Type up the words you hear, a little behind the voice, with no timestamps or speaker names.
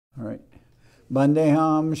All right.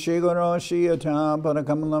 Bandeham Shigoro Shiyata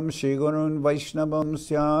Parakamalam Shigurun Vaishnavam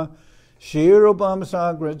Sya Shirupam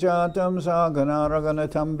Sagrajatam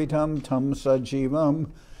Saganaraganatam Bitam Tam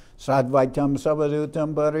Sajivam Sadvaitam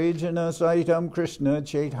Savadutam Parijana Saitam Krishna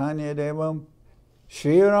Chaitanya Devam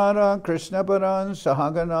Shri Radha Krishna Paran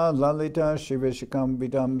Sahagana Lalita Shivishikam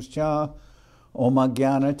Vitam Sya Om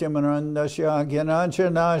Agyana Timarandasya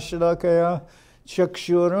Gyanachana Shalakaya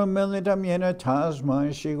Chakshuram Militam Yena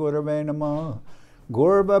Tasma Shri Gurave Namah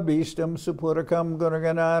Gorba Bistam Supurakam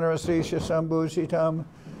Guraganara Sesha Sambhusitam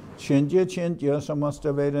Chintya Chintya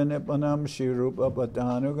Samasta Veda Nipanam Shri Rupa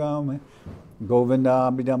Patanugam Govinda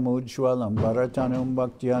Abhidam Ujwalam Bharatanam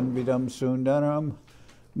Bhaktyan Vidam Sundaram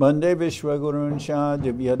Bande Vishwagurun Shah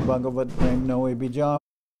Divyat Bhagavat Prem Noe Bija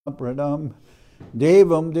Pradam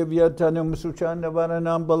Devam Divyatanam Suchanda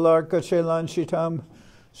Varanam Balarka Shelan Shitam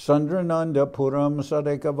Sandrananda Puram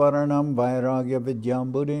Sadeka Varanam Vairagya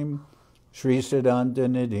Vidyam Buddhim Sri Siddhanta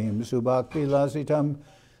Nidhim Subhakti Lasitam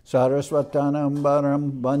Saraswatanam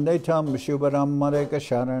Baram Bandetam Shubharam Mareka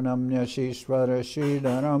Sharanam Nyashishvara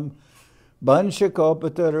Sridharam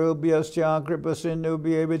Banshakopatarubyasya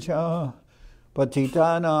Kripasindubhyevicha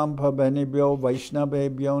Patitanam Pavanibhyo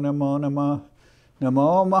Vaishnavebhyo Namo Namah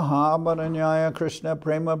Namo Mahaprabhu Krishna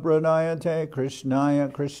Prema Pranayate Krishnaya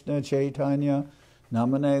Krishna Chaitanya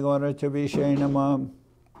Namane Gauratavishe Namah.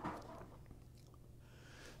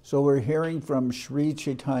 So we're hearing from Sri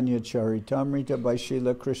Chaitanya Charitamrita by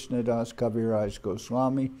Srila Krishnadas Kaviraj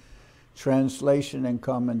Goswami, translation and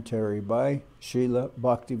commentary by Srila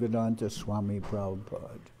Bhaktivedanta Swami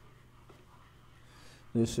Prabhupada.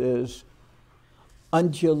 This is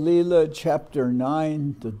Antya-lila, Chapter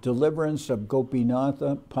 9, The Deliverance of Gopinath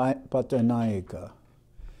Pattanayaka.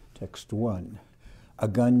 Text 1.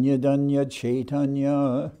 Aganyadanya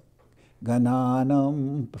Chaitanya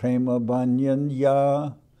Gananam Prema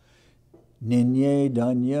Banyanya Ninye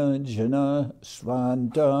Danya Jana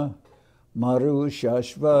Svanta Maru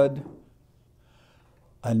Shashvad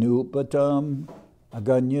Anupatam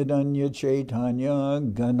Aganyadanya Chaitanya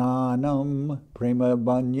Gananam Prema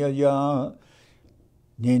Banyaya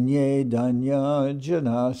Ninye Danya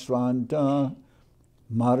Jana Svanta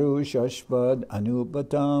Maru Shashvad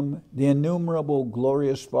Anupatam. The innumerable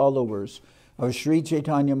glorious followers of Sri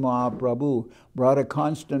Chaitanya Mahaprabhu brought a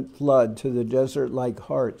constant flood to the desert-like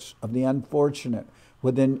hearts of the unfortunate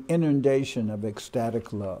with an inundation of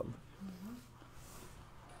ecstatic love.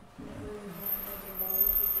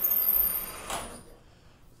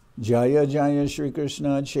 Jaya Jaya Shri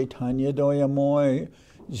Krishna Chaitanya Doyamoy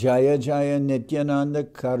Jaya Jaya Nityananda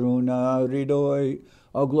Karuna Hridoy.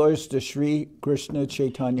 All glories to Sri Krishna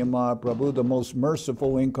Chaitanya Mahaprabhu, the most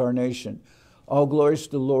merciful incarnation. All glories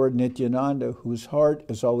to Lord Nityananda, whose heart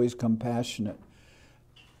is always compassionate.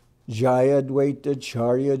 Jaya Dvaita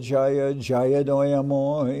Charya Jaya Jaya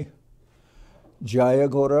Doyamoy Jaya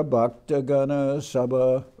Gora Bhakta Gana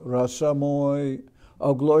Sabha Rasamoy.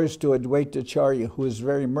 All glories to Advaita Charya, who is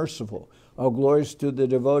very merciful. All glories to the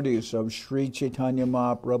devotees of Sri Chaitanya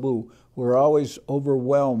Mahaprabhu, who are always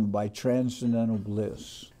overwhelmed by transcendental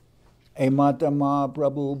bliss. Emata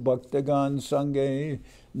Mahaprabhu Bhaktagan Sange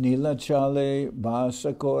Nilachale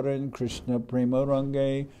Basakoran Krishna Prema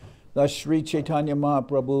Range. Thus Sri Chaitanya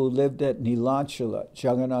Mahaprabhu lived at Nilachala,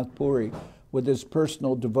 Jagannath Puri, with his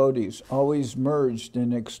personal devotees, always merged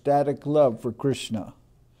in ecstatic love for Krishna.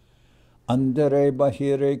 Andare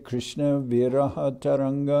Bahire Krishna Viraha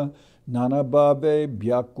Taranga Nanabhabe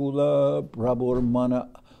Byakula Prabhur Mana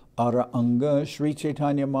Ara Anga. Sri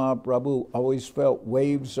Chaitanya Mahaprabhu always felt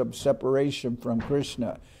waves of separation from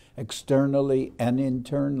Krishna, externally and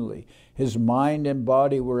internally. His mind and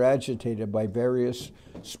body were agitated by various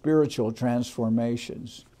spiritual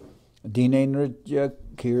transformations. Dine Nritya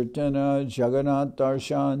Kirtana Jagannath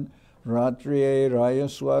Darshan Ratriye Raya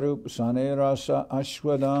Swarup Sane Rasa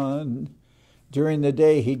Ashwadan. During the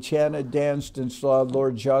day he chanted, danced, and saw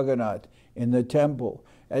Lord Jagannath in the temple.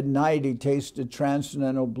 At night he tasted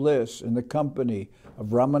transcendental bliss in the company of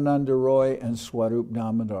Ramananda Ray and Swarup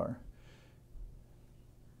Damodar.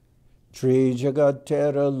 Tri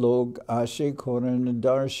Jagatera Log Ashe Koran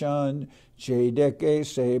Darshan Jedeke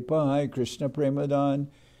Sepai Krishna Premadan.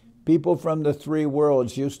 People from the three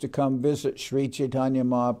worlds used to come visit Sri Chaitanya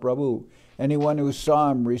Mahaprabhu. Anyone who saw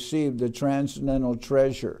him received the transcendental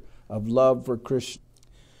treasure of love for Krishna.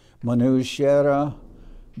 Manushera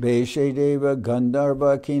Beshedeva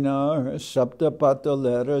Gandharva Kinar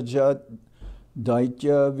Saptapata Jat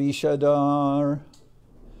Daitya Vishadar.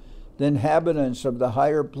 The inhabitants of the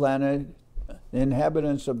higher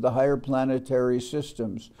planetary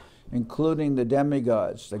systems, including the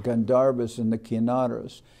demigods, the Gandharvas and the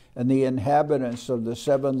Kinnaras, and the inhabitants of the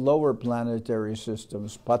 7 lower planetary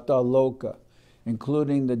systems, Pataloka,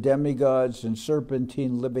 including the demigods and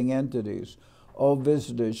serpentine living entities, all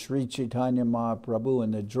visited Sri Chaitanya Mahaprabhu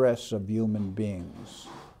in the dress of human beings.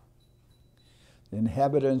 The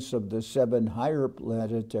inhabitants of the 7 higher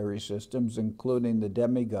planetary systems, including the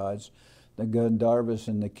demigods, the Gandharvas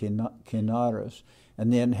and the Kinnaras,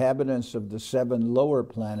 and the inhabitants of the 7 lower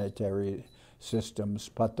planetary systems,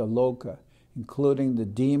 Pataloka, including the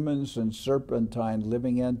demons and serpentine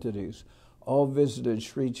living entities, all visited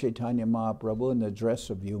Sri Chaitanya Mahaprabhu in the dress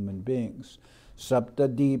of human beings.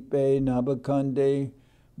 Saptadipe Nabakande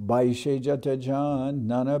Baishe Jatajan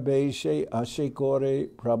Nanabeshe Ashikore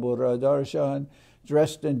Prabhuradarshan,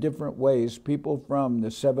 dressed in different ways, people from the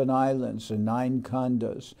 7 islands and 9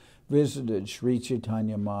 khandas visited Sri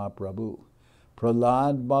Chaitanya Mahaprabhu.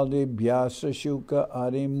 Pralad Bali Vyasa Shuka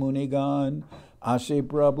Adi Munigan Ase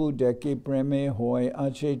Prabhu Deki Preme Hoy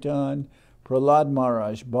Achetan. Pralad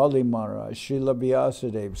Maharaj, Bali Maharaj, Srila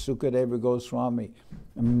Vyasadeva, Sukadeva Goswami,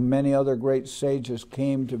 and many other great sages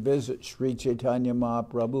came to visit Sri Chaitanya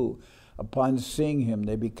Mahaprabhu. Upon seeing him,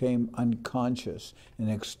 they became unconscious in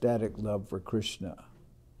ecstatic love for Krishna.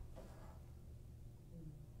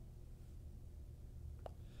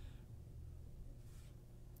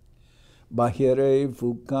 Bahire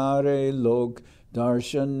Fukare Lok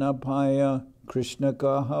Darshanapaya Krishna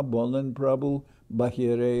Kaha Bolan Prabhu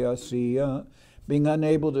Bahire Asiya. Being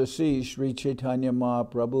unable to see Sri Chaitanya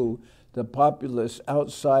Mahaprabhu, the populace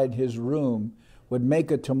outside his room would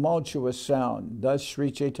make a tumultuous sound. Thus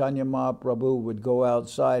Sri Chaitanya Mahaprabhu would go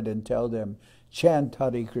outside and tell them, chant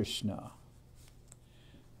Hare Krishna.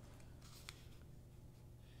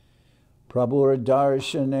 Prabhur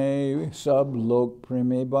Darshane Sab Lok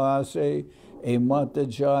Prime Base E Mata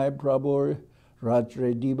Jai Prabhur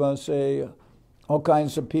Ratre Dibase. All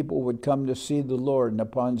kinds of people would come to see the Lord, and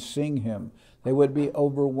upon seeing him, they would be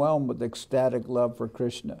overwhelmed with ecstatic love for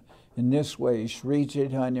Krishna. In this way, Sri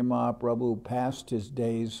Chaitanya Mahaprabhu passed his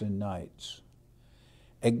days and nights.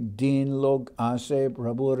 Ek din log ase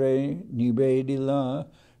Prabhure Nibedila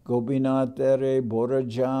Gopinath Ray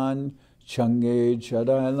Borajan Change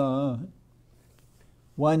Chadaila.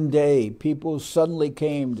 One day, people suddenly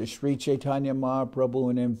came to Sri Chaitanya Mahaprabhu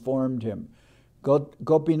and informed him,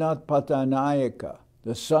 Gopinath Pattanayaka,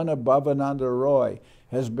 the son of Bhavananda Ray,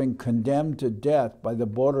 has been condemned to death by the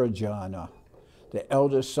Borajana, the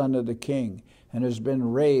eldest son of the king, and has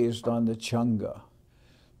been raised on the Changa.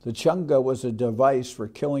 The Changa was a device for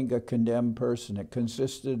killing a condemned person. It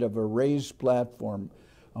consisted of a raised platform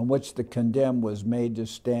on which the condemned was made to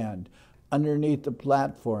stand. Underneath the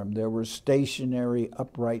platform, there were stationary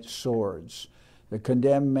upright swords. The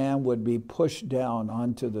condemned man would be pushed down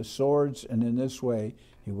onto the swords, and in this way,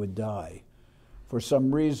 he would die. For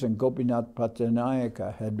some reason, Gopinath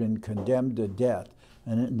Pattanayaka had been condemned to death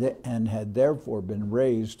and had therefore been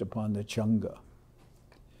raised upon the Changa.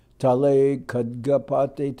 Tale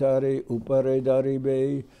kadgapate tare upare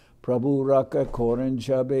daribe, Prabhu raka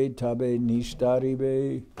koranjabe tabe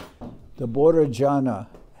nishtaribe. The Borajana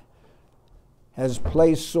has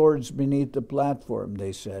placed swords beneath the platform,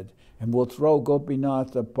 they said, and will throw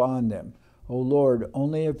Gopinath upon them. O Lord,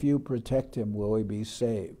 only if you protect him will he be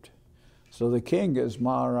saved. So the king is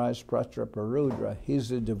Maharaj Pratraparudra.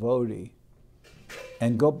 He's a devotee.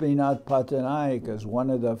 And Gopinath Pattanayaka is one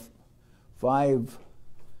of the 5.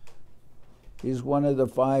 He's one of the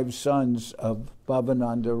 5 sons of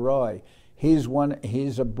Bhavananda Ray. He's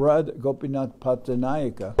a brother. Gopinath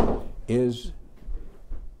Pattanayaka is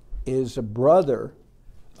a brother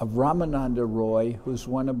of Ramananda Ray, who's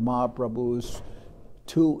one of Mahaprabhu's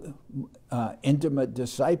 2 intimate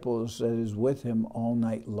disciples that is with him all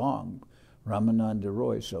night long, Ramananda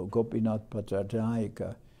Ray. So Gopinath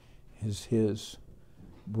Pattanayaka is his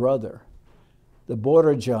brother. The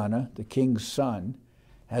Borajana, the king's son,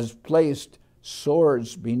 has placed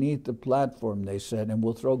swords beneath the platform, they said, and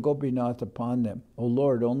will throw Gopinath upon them. O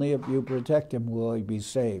Lord, only if you protect him will he be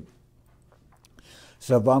saved.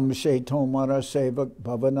 Savamshe Tomara Sevak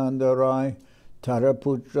Bhavananda Ray,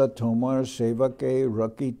 Taraputra Tomar Sevake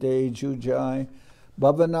Rakite Jujai.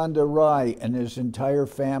 Bhavananda Ray and his entire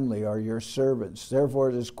family are your servants. Therefore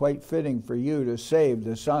it is quite fitting for you to save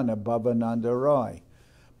the son of Bhavananda Ray.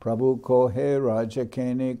 Prabhu Kohe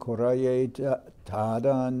Rajakene Koraye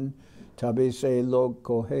Tadan Tabise Lok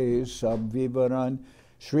Kohe Sabvivaran.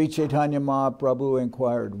 Sri Chaitanya Mahaprabhu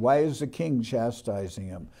inquired, why is the king chastising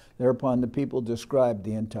him? Thereupon the people described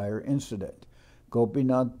the entire incident.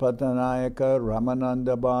 Gopinath Pattanayaka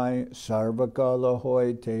Ramananda Rai Sarvakala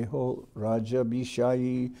Hoy Teho Raja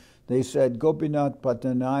Bishayi. They said Gopinath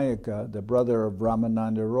Pattanayaka, the brother of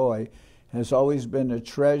Ramananda Ray, has always been a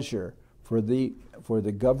treasure for the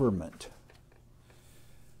government.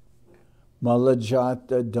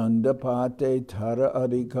 Malajata dandapate tara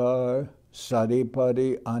adhikar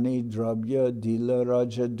saripari ani drabya dila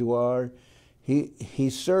raja dwar. He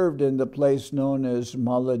served in the place known as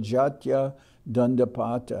Malajatya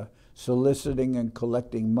Dandapata, soliciting and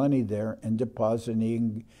collecting money there and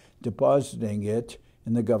depositing it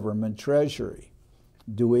in the government treasury.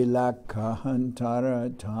 Duilak kahan tara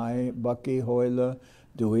tai baki hoila,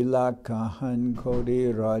 duilak kahan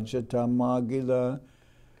kodi rajatamagila.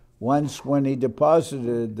 Once when he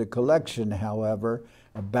deposited the collection, however,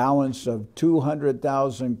 a balance of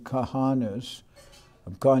 200,000 kahanas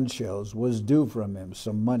of conch shells was due from him,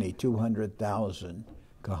 some money, 200,000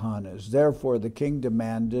 kahanas. Therefore, the king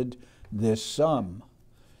demanded this sum.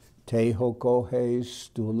 Te hokohe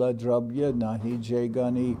stula drabya nahi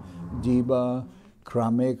jegani diba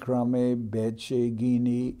krame beche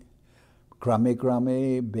gini krame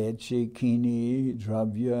kini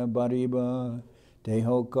drabya bariba te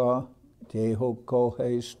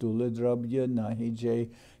hokohe stula drabya nahi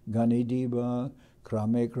jegani diba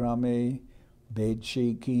krame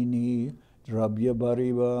beche kini drabya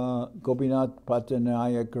bariba. Gopinath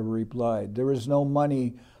Pattanayaka replied, "There is no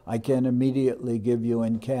money I can immediately give you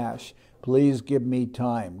in cash. Please give me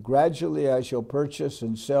time. Gradually I shall purchase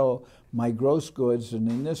and sell my gross goods, and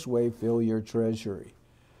in this way fill your treasury."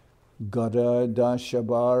 Gada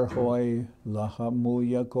dashabar hoy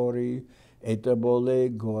lahamuya kori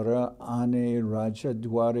etabole gora ane raja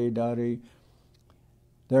dware dari.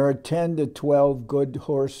 There are 10 to 12 good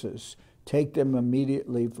horses. Take them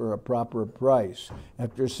immediately for a proper price.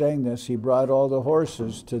 After saying this, he brought all the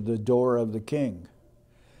horses to the door of the king.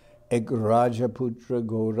 Ek Rajaputra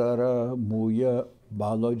Gorara Muya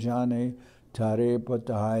Balojane Tare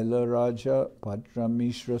Pataila Raja Patra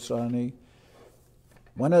Mishrasani.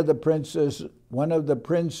 One of the princes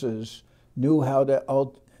knew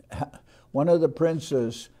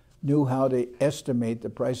how to estimate the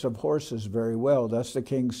price of horses very well. Thus the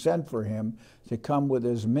king sent for him to come with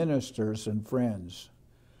his ministers and friends.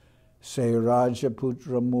 Se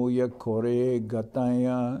Rajaputra Muya Kore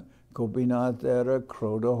Gataya Gopinath era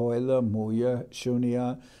Kroda Hoila Muya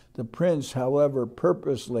Shunya. The prince, however,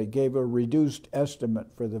 purposely gave a reduced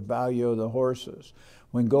estimate for the value of the horses.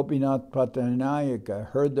 When Gopinath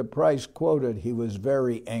Pattanayaka heard the price quoted, he was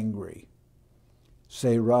very angry.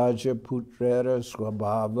 Se Raja Putrera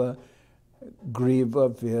Swabhava Griva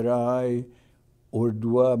Virai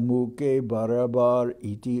Urdwa Muke Barabar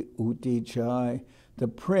Iti Uti Chai. The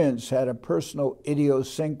prince had a personal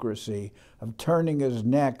idiosyncrasy of turning his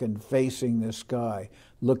neck and facing the sky,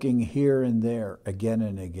 looking here and there again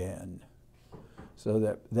and again.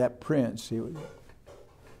 So that prince, he was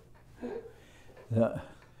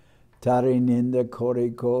Tarininda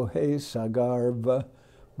Koriko He Sagarva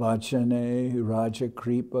Bachane Raja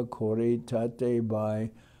Kripa Kore Tate by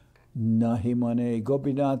Nahimane.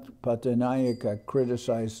 Gopinath Pattanayaka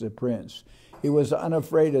criticized the prince. He was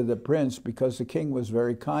unafraid of the prince because the king was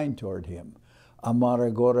very kind toward him.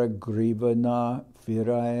 Amaragora griva na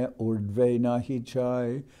firaya urdve na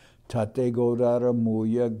hichai tate godara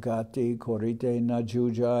muya gati korite na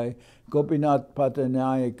jujai. Gopinath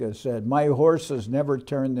Pattanayaka said, "My horses never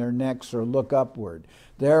turn their necks or look upward.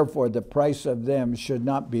 Therefore, the price of them should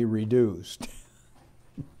not be reduced."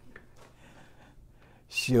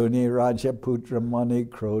 Shuni Rajaputra Mani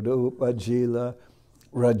Kroda Upajila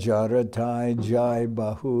Rajaratai Jai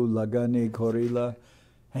Bahu Lagani Korila.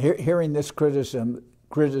 Hearing this criticism,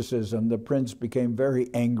 the prince became very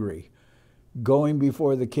angry. Going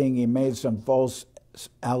before the king, he made some false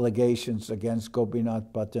allegations against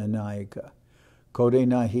Gopinath Pattanayaka. Kode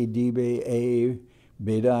nahi dibe e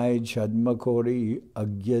bedai chadmakori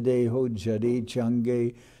agyadeho jadi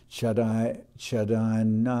change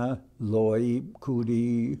chadana loi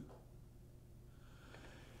kudi.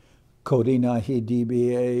 Kode nahi dibe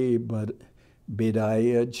e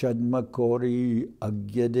bedaya chadmakori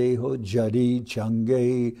agyadeho jadi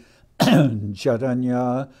change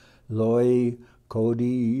chadanya loi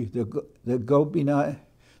kodi.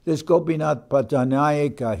 This Gopinath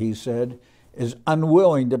Pattanayaka, he said, is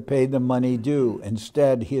unwilling to pay the money due.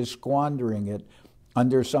 Instead, he is squandering it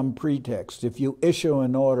under some pretext. If you issue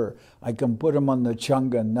an order, I can put him on the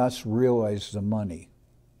changa and thus realize the money.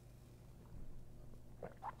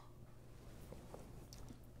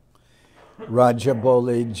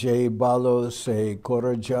 Rajabole Jai Balo Se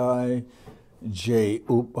Korajai Jai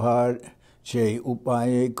Upar Jai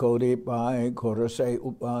Upaye Kode Pai Korase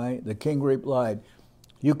Upai. The king replied,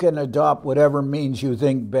 "You can adopt whatever means you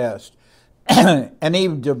think best. Any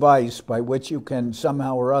device by which you can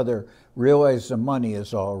somehow or other realize the money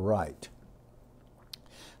is all right."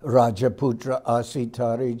 Rajaputra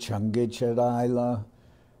asitari change charaila,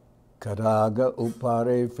 karaga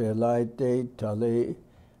upare felaite tale,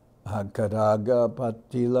 karaga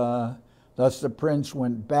patila. Thus the prince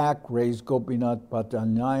went back, raised Gopinath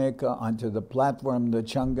Pattanayaka onto the platform of the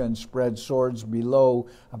Changa and spread swords below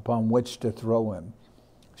upon which to throw him.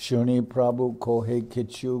 Shuni Prabhu Kohe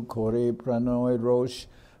Kichu Kore Pranoy Rosh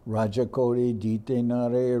Raja Kore Dite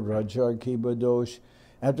Nare Rajar Kibadosh.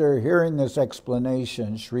 After hearing this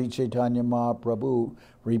explanation, Sri Chaitanya Mahaprabhu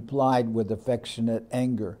replied with affectionate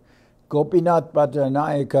anger, Gopinath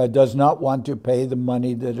Pattanayaka does not want to pay the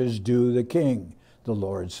money that is due the king. The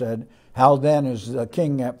Lord said, how then is the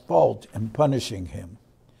king at fault in punishing him?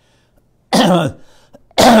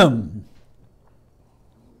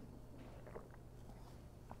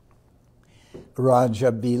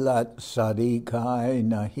 Raja Bilat Sadikai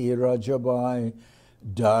Nahi Rajabai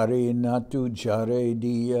Dari Natu Jare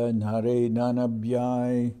Diya Nare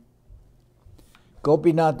Nanabhyai.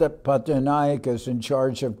 Gopinath Pattanayaka is in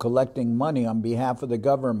charge of collecting money on behalf of the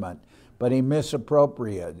government, but he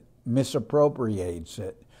misappropriates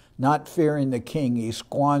it. Not fearing the king, he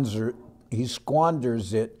squanders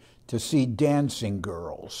it to see dancing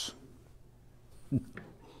girls.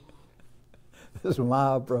 This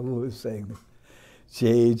Mahaprabhu is saying,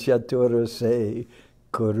 Che Chatura Se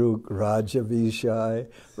Kuruk Raja Vishai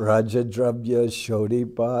Raja Drabya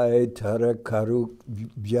Shodipai Tara Karuk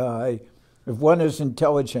Vyai. If one is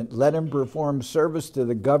intelligent, let him perform service to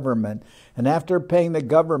the government, and after paying the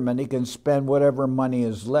government, he can spend whatever money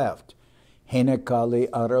is left. Henakali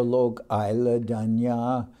Aralok Aila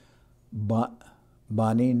Danya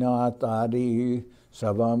Baninatari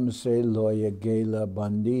Savam Se Loya Gela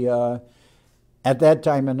Bandia. At that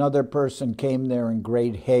time, another person came there in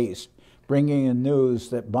great haste, bringing the news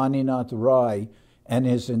that Bhavananda Ray and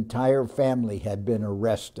his entire family had been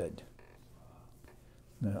arrested.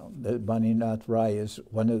 Now, Bhavananda Ray is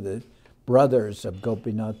one of the brothers of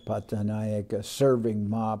Gopinath Pattanayaka serving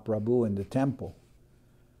Mahaprabhu in the temple.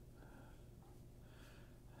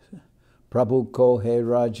 Prabhu Kohe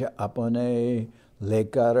Raja Apane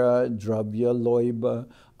Lekara Dravya Loiba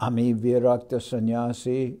Ami Virakta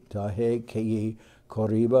Sannyasi Tahe Kei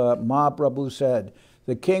Koriba. Mahaprabhu said,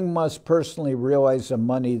 the king must personally realize the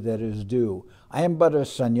money that is due. I am but a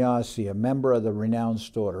sannyasi, a member of the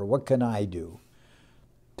renounced order. What can I do?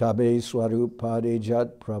 Tabe Swarup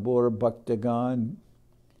Padejat Prabhur Bhaktagan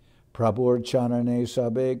Prabhur Chanane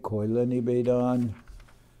Sabe Koila Nibedan.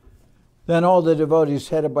 Then all the devotees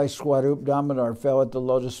headed by Swarup Damodar fell at the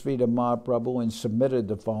lotus feet of Mahaprabhu and submitted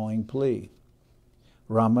the following plea.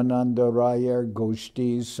 Ramananda Ray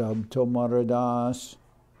Goshti Sab Tomaradas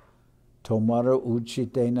Tomara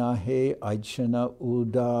Uchitena He Aichana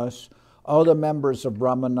Udas. All the members of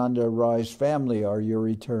Ramananda Ray's family are your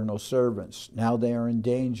eternal servants. Now they are in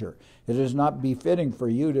danger. It is not befitting for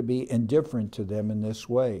you to be indifferent to them in this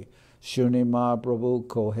way. Shuni Mahaprabhu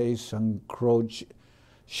Kohe Sankroch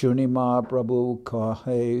Shuni Mahaprabhu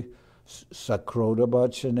Kohe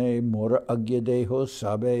Sakrodabachane Mora Agyadeho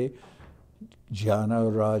Sabe Jana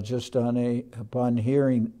Rajastane.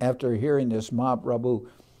 After hearing this, Mahaprabhu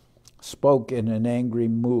spoke in an angry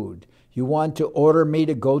mood. You want to order me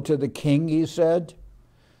to go to the king, he said.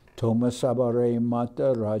 Toma Sabare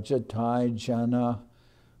Mata Rajatai Jana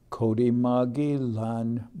Kodimagi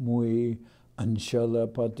Lan Mui Anshala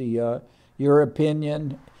Patiya. Your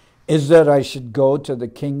opinion is that I should go to the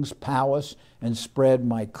king's palace and spread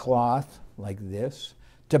my cloth like this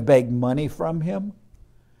to beg money from him?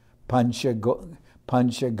 Panchagandhara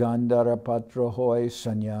Patrahoy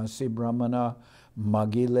Sannyasi Brahmana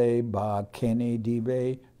Magile Ba Kene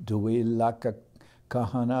Dive Dui Laka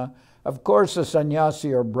Kahana. Of course, a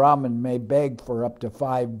sannyasi or Brahmin may beg for up to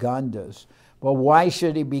 5 gandhas, but why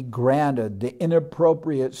should he be granted the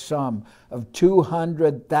inappropriate sum of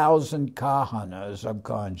 200,000 kahanas of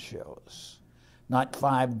conch shells? Not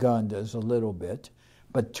 5 gandhas, a little bit,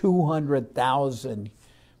 but 200,000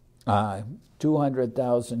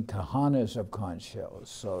 kahanas of conch shells.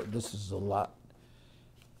 So this is a lot.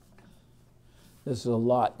 This is a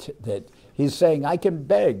lot that he's saying, I can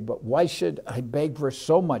beg, but why should I beg for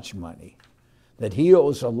so much money? That he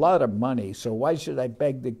owes a lot of money, so why should I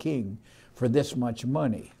beg the king for this much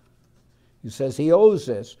money? He says he owes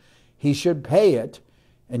this. He should pay it,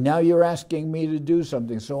 and now you're asking me to do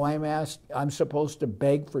something. So I'm supposed to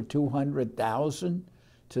beg for 200,000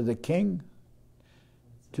 to the king?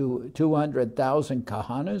 200,000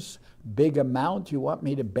 kahanas? Big amount? You want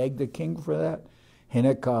me to beg the king for that?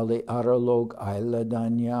 Hinakali Aralog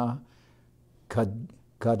Ailadanya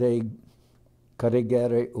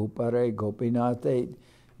Kadegere Upare Gopinate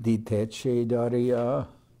Diteche Daria.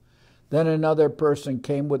 Then another person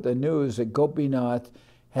came with the news that Gopinath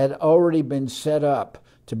had already been set up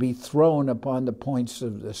to be thrown upon the points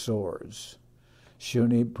of the swords.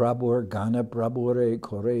 Shuni Prabhur Gana Prabhure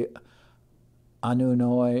Kore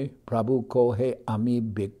Anunoi Prabhu Kohe Ami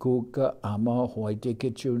Bikuka Ama Hoite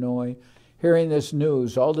Kichunoi. Hearing this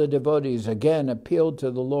news, all the devotees again appealed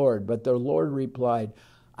to the Lord, but the Lord replied,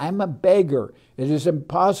 I'm a beggar. It is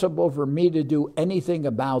impossible for me to do anything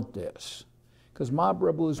about this. Because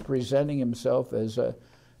Mahaprabhu is presenting himself as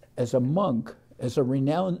a monk, as a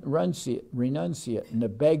renunciate and a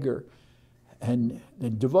beggar. And the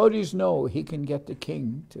devotees know he can get the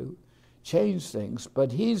king to change things.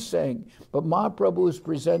 But he's saying, but Mahaprabhu is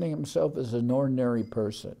presenting himself as an ordinary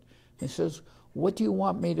person. He says, what do you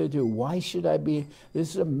want me to do? Why should I be?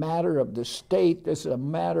 This is a matter of the state. This is a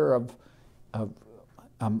matter of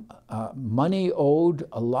money owed,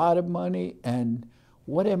 a lot of money, and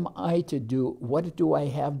what am I to do? What do I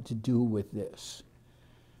have to do with this?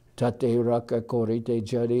 Tate raka korite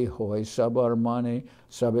jari hoy sabarmane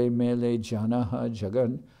sabe mele janaha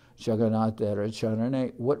jagannatara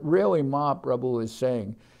charane. What really Mahaprabhu is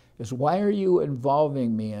saying is, why are you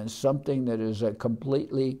involving me in something that is a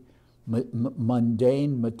completely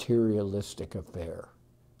mundane, materialistic affair?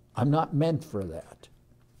 I'm not meant for that.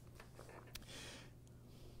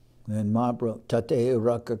 Then Mahaprabhu, Tate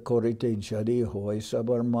raka korite jari hoy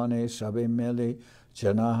sabarmane sabe mele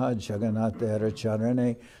janaha jagannatara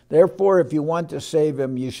charane. Therefore, if you want to save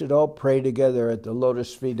him, you should all pray together at the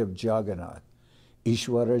lotus feet of Jagannath.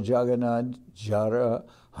 Ishwara Jagannath jara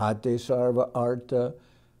hate sarva arta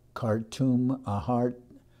kartum ahart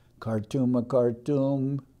kartuma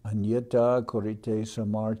kartum anyata korite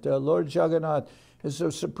samarta. Lord Jagannath is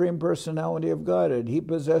the Supreme Personality of Godhead. He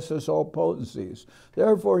possesses all potencies.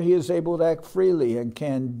 Therefore, he is able to act freely and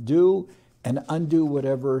can do and undo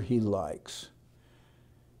whatever he likes.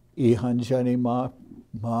 Ihanjani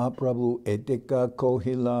Mahaprabhu etika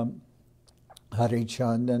kohila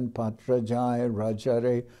Harichandan Patrajaya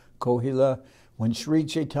Rajare Kohila. When Sri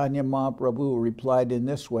Chaitanya Mahaprabhu replied in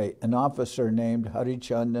this way, an officer named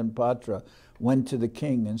Harichandan Patra went to the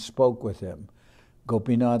king and spoke with him.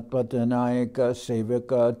 Gopinath Pattanayaka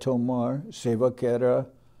Sevaka Tomar Sevakera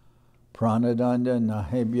Pranadanda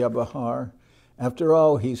Nahebya Bahar. After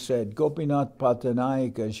all, he said, Gopinath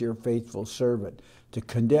Pattanayaka is your faithful servant. To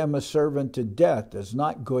condemn a servant to death is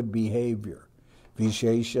not good behavior.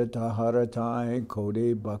 Vishesha Taharatai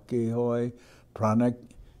Kode Bhakti Hoy Pranak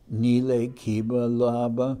Nile Kiba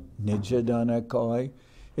Laba Nijadana Koi.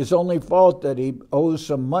 His only fault that he owes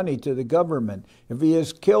some money to the government. If he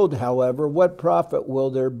is killed, however, what profit will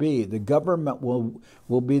there be? The government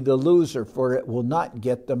will be the loser, for it will not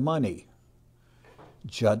get the money.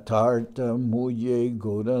 Jatarta muye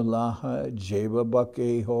goda laha jeva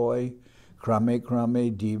bake hoy krame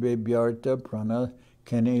krame dive byarta prana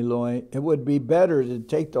keneloi. It would be better to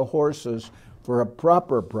take the horses for a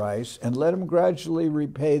proper price and let him gradually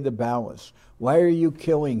repay the balance. Why are you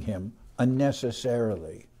killing him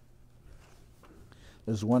unnecessarily?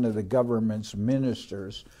 As one of the government's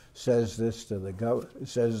ministers says this to the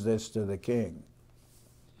king.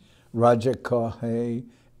 Raja kahe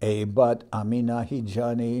ebat aminahi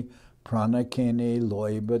jani pranakene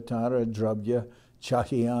loibatara drabya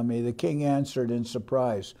chahiyami. The king answered in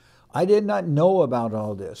surprise, I did not know about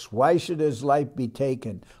all this. Why should his life be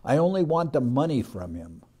taken? I only want the money from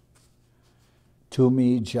him.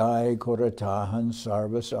 Tumi jai koratahan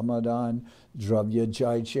sarva samadan dravya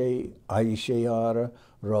jaiche aishayara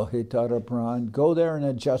rohitara pran. Go there and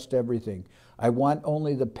adjust everything. I want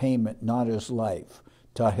only the payment, not his life.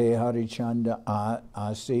 Tahe harichanda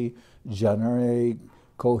asi janare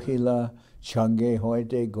kohila change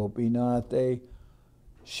hoite gopinate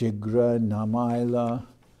shigra namaila.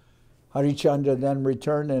 Harichandra then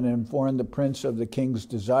returned and informed the prince of the king's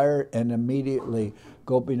desire, and immediately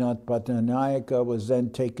Gopinath Pattanayaka was then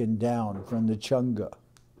taken down from the Changa.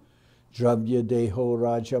 Dravya deho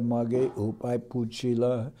raja mage upai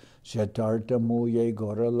puchila shatarta muye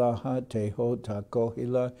goralaha teho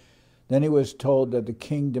takohila. Then he was told that the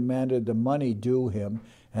king demanded the money due him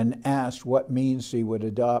and asked what means he would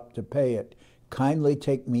adopt to pay it. Kindly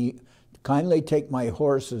take my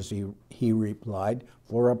horses, he replied,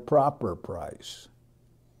 for a proper price.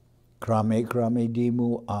 Krame krame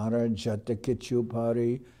dimu ara jatakichu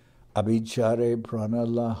pari abichare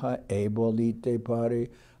pranalaha ebolite pari.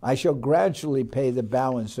 I shall gradually pay the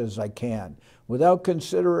balance as I can. Without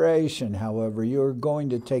consideration, however, you are going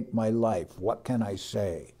to take my life. What can I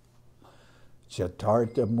say?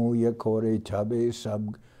 Chatarta muya kore tabe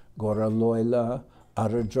sab goraloila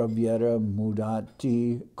aradravyara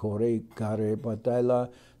mudati kore kare pataila.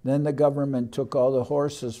 Then the government took all the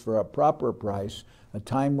horses for a proper price. A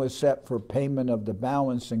time was set for payment of the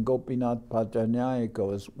balance, and Gopinath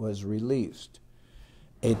Pattanayaka was released.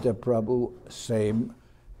 Eta Prabhu se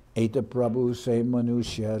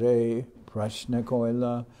manushyare prashna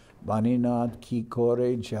koila Vaninath ki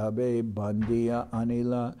kore jabe bandiya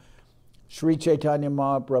anila. Sri Chaitanya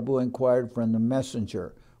Mahaprabhu inquired from the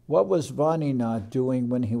messenger, what was Vaninath doing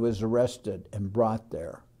when he was arrested and brought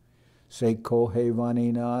there? Say kohe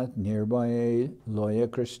Vaninath nirbaye loya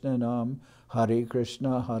Krishnanam Hare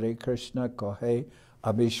Krishna kohe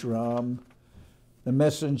Abhishram. The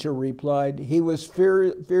messenger replied, he was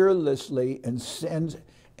fearlessly incessantly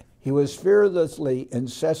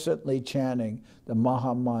chanting the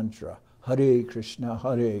Maha Mantra, Hare Krishna,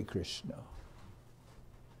 Hare Krishna.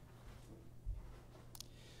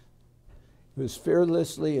 He was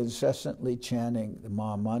fearlessly, incessantly chanting the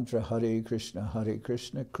Maha Mantra, Hare Krishna,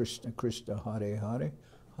 Krishna Krishna, Hare Hare,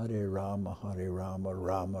 Hare Rama,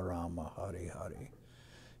 Rama Rama, Hare Hare.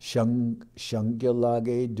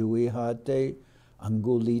 Shangyalage duihate,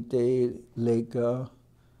 angulite leka,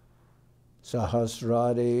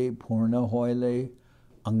 sahasrade purna hoile,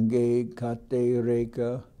 ange kate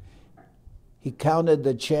reka. He counted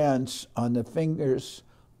the chants on the fingers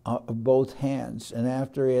of both hands, and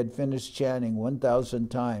after he had finished chanting 1,000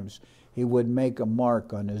 times, he would make a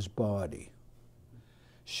mark on his body.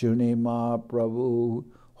 Shuni Mahaprabhu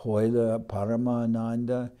hoila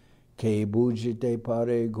paramananda, ke bujite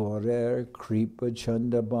pare gorer kripa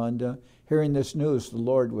chanda banda. Hearing this news, the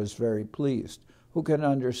Lord was very pleased. Who can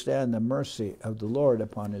understand the mercy of the Lord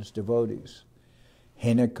upon his devotees?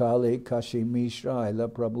 Henakali kashi mishra ila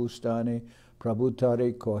prabhustane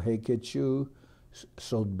prabhutare kohekechu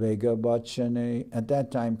sodbega bachane. At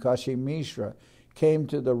that time, Kashi Mishra came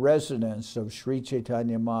to the residence of Sri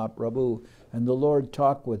Chaitanya Mahaprabhu, and the Lord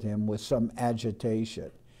talked with him with some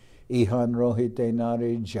agitation. Ihan rohite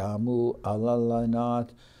nari jamu alalanath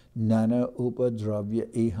nana upadravya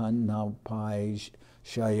ihan napai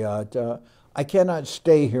shayata. I cannot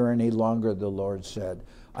stay here any longer, the Lord said.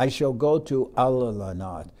 I shall go to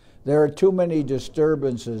Alalanath. There are too many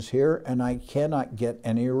disturbances here, and I cannot get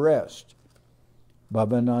any rest.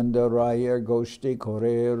 Bhavananda Ray Goshti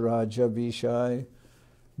Kore Raja Vishai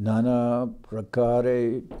Nana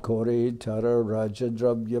Prakare Kore Tara Raja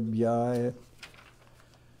Dravyabhyaya.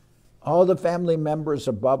 All the family members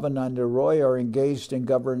of Bhavananda Ray are engaged in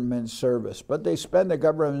government service, but they spend the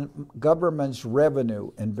government's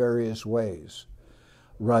revenue in various ways.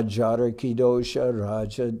 Rajara Kidosha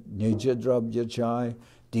Raja Nija Dravya Chai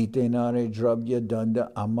Ditenare Dravya Danda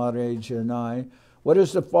Amare Janai. What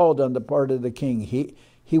is the fault on the part of the king? He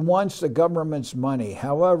wants the government's money.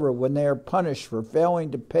 However, when they are punished for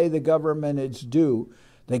failing to pay the government its due,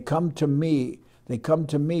 they come to me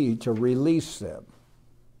to release them.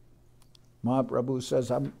 Mahaprabhu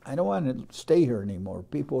says, I don't want to stay here anymore.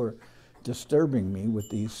 People are disturbing me with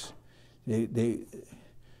these. The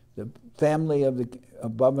family of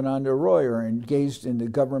Bhavananda Ray are engaged in the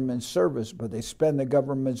government service, but they spend the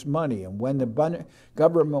government's money. And when the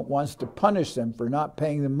government wants to punish them for not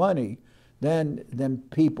paying the money, then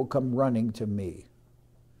people come running to me.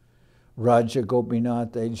 Raja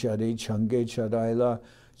Gopinath Jari Change Chadaila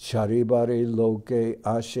Charibare Loke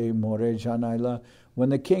Ashe More Janaila. When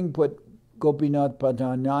the king put Gopinath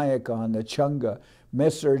Pattanayaka on the Changa,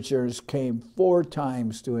 messengers came 4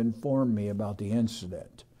 times to inform me about the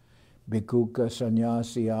incident. Bhikuka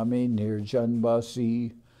Sanyasi Ame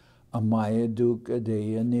Nirjanbasi Amaya Duka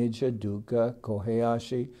Deya Nija Duka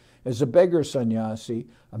Koheashi. As a beggar sannyasi,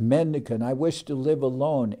 a mendicant, I wish to live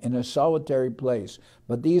alone in a solitary place,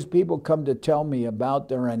 but these people come to tell me about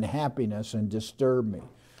their unhappiness and disturb me.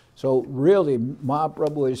 So really,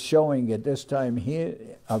 Mahaprabhu is showing at this time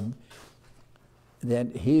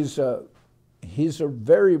that he's a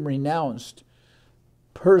very renounced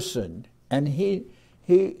person, and he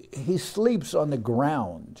sleeps on the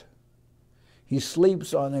ground. He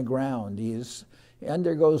sleeps on the ground. He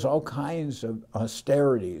undergoes all kinds of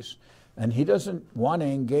austerities, and he doesn't want to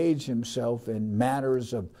engage himself in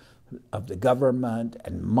matters of the government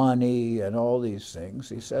and money and all these things.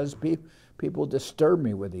 He says, people disturb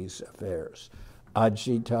me with these affairs.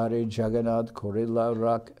 Ajitare Jagannath Korila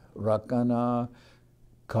Rakana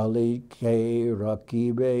Kali Ke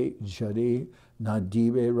Rakibe Jari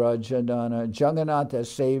Nadibe Rajadana. Jagannath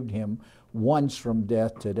has saved him once from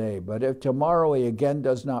death today, but if tomorrow he again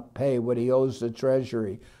does not pay what he owes the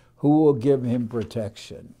treasury, who will give him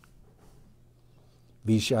protection?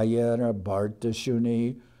 Vishayana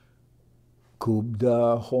Bhartashuni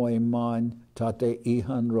Kubda hoiman tate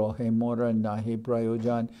ihan rohemora nahi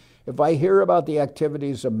prayojan. If I hear about the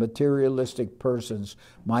activities of materialistic persons,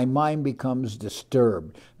 my mind becomes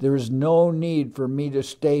disturbed. There is no need for me to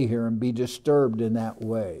stay here and be disturbed in that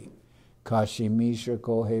way. Kashi Mishra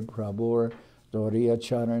Kohe Prabhur Doriya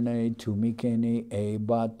Charane Tumikeni E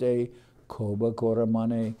Bate Koba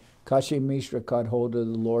Koramane. Kashi Mishra caught hold of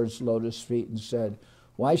the Lord's lotus feet and said,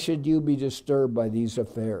 "Why should you be disturbed by these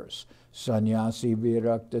affairs? Sannyasi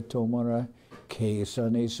Virakta Tomara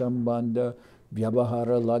Kesane Sambandha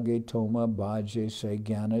Vyabhara Lage Toma Bhaje Se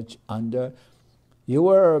Gyanach Anda." You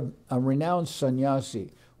are a renowned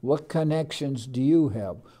sannyasi. What connections do you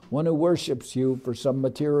have? One who worships you for some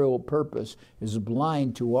material purpose is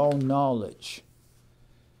blind to all knowledge.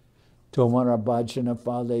 Tomara bhajana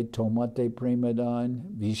fale tomate premadan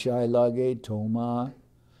vishai lage toma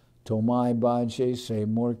tomai bhaje se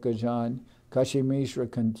murkajan. Kashi Mishra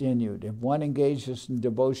continued, if one engages in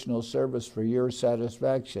devotional service for your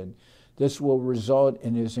satisfaction, this will result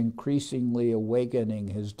in his increasingly awakening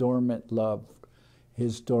his dormant love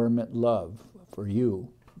for you,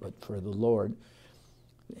 but for the Lord.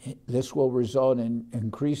 This will result in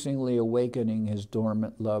increasingly awakening his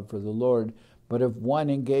dormant love for the Lord. But if one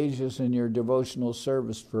engages in your devotional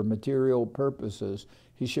service for material purposes,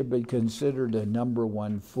 he should be considered a number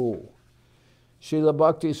one fool. Srila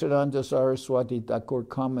Bhaktisiddhanta Saraswati Thakur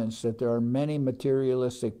comments that there are many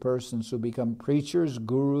materialistic persons who become preachers,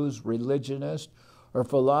 gurus, religionists, or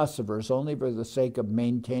philosophers only for the sake of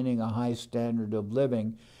maintaining a high standard of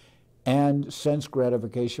living and sense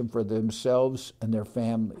gratification for themselves and their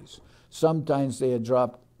families. Sometimes they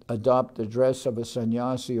adopt the dress of a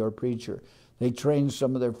sannyasi or preacher. They train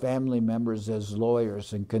some of their family members as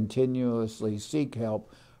lawyers and continuously seek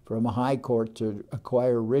help from a high court to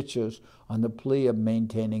acquire riches on the plea of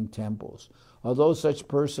maintaining temples. Although such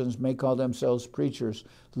persons may call themselves preachers,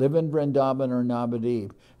 live in Vrindavan or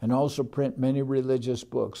Navadip, and also print many religious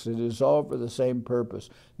books, it is all for the same purpose,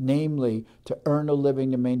 namely to earn a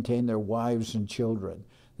living to maintain their wives and children.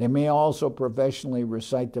 They may also professionally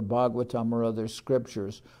recite the Bhagavatam or other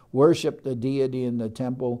scriptures, worship the deity in the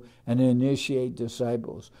temple, and initiate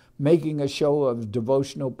disciples. Making a show of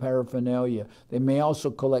devotional paraphernalia, they may also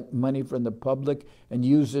collect money from the public and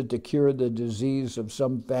use it to cure the disease of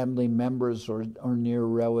some family members or near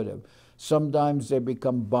relative. Sometimes they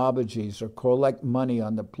become Babajis or collect money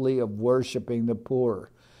on the plea of worshiping the poor,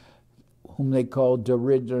 whom they call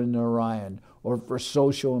Daridra Narayan, or for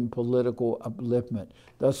social and political upliftment.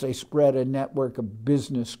 Thus they spread a network of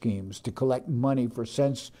business schemes to collect money for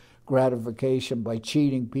sense gratification by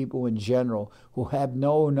cheating people in general who have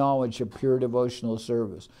no knowledge of pure devotional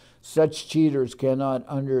service. Such cheaters cannot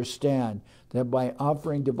understand that by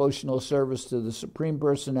offering devotional service to the Supreme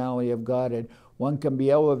Personality of Godhead, one can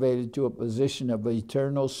be elevated to a position of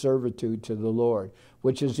eternal servitude to the Lord,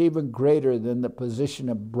 which is even greater than the position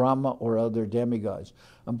of Brahma or other demigods.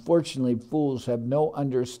 Unfortunately, fools have no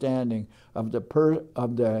understanding of the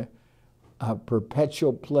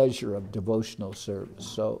perpetual pleasure of devotional service.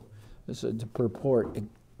 So this is the purport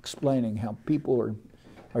explaining how people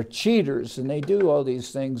are cheaters and they do all these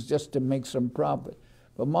things just to make some profit.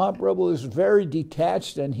 But Mahaprabhu is very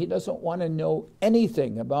detached and he doesn't want to know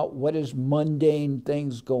anything about what is mundane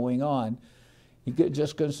things going on. You could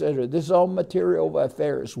just consider, this is all material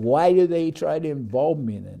affairs. Why do they try to involve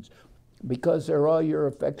me in this? Because they're all your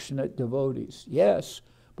affectionate devotees. Yes,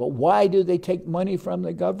 but why do they take money from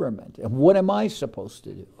the government? And what am I supposed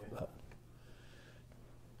to do about it?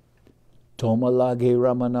 Tomalage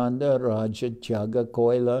Ramananda Raja Tyaga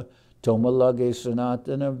Koila, Tomalage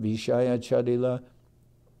Sanatana Vishaya Charila.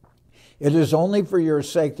 It is only for your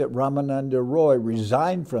sake that Ramananda Ray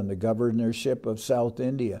resigned from the governorship of South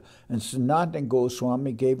India, and Sanatana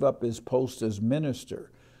Goswami gave up his post as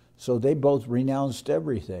minister. So they both renounced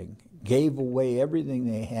everything, gave away everything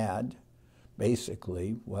they had,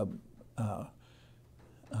 basically.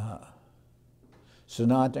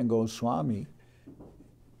 Sanatana Goswami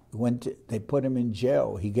they put him in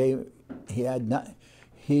jail. He didn't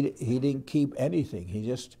keep anything. He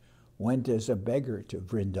just went as a beggar to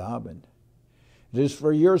Vrindavan. It is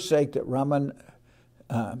for your sake that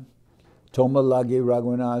Tomalagi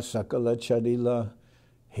Raghunath Sakala Chadila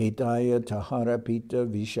Hetaya Tahara Pita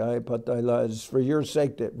Vishaya Pataila. It is for your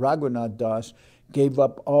sake that Raghunath Das gave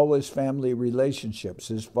up all his family relationships.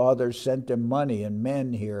 His father sent him money and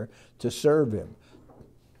men here to serve him.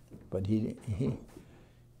 But he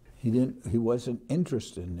wasn't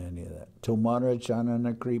interested in any of that. Tomara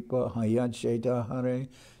Chanana Kripa Hayat Sheta Hare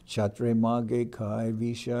Chatre Mage Kai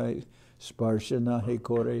Vishai Sparshana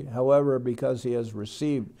Hekore. However, because he has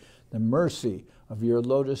received the mercy of your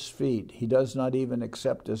lotus feet. He does not even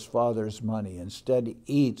accept his father's money. Instead, he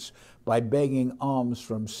eats by begging alms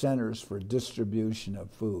from centers for distribution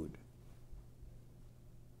of food.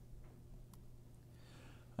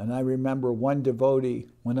 And I remember one devotee,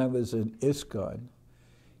 when I was in ISKCON,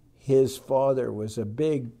 his father was a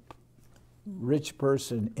big, rich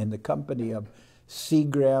person in the company of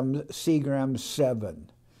Seagram 7,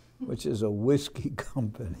 which is a whiskey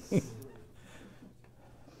company.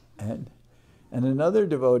 And another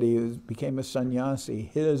devotee who became a sannyasi,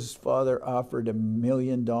 his father offered $1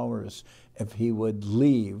 million if he would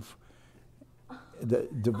leave the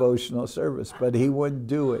devotional service, but he wouldn't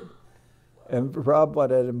do it. And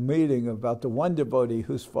Prabhupada at a meeting about the one devotee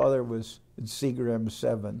whose father was in Seagram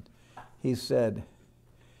 7, he said,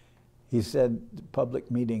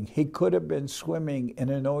 public meeting, he could have been swimming in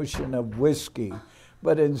an ocean of whiskey,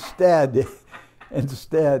 but instead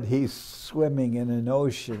he's swimming in an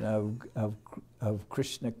ocean of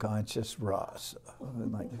Krishna conscious rasa.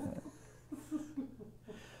 Like that.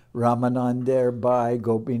 Ramananda Ray,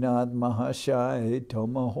 Gopinath Mahashai,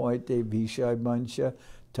 Toma Hoite Vishai Mancha,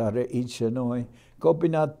 Tara Ichanoi.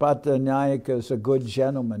 Gopinath Pattanayaka is a good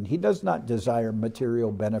gentleman. He does not desire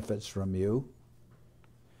material benefits from you.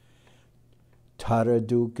 Tara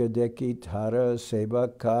Duka Deki, Tara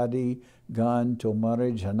Seva Kadi, Gan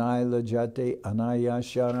Tomare Janardan Jate Anaya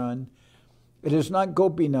Sharan. It is not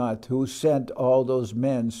Gopinath who sent all those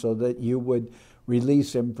men so that you would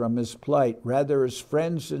release him from his plight. Rather, his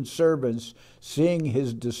friends and servants, seeing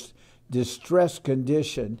his distressed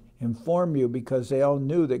condition, inform you because they all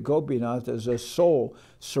knew that Gopinath as a soul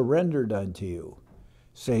surrendered unto you.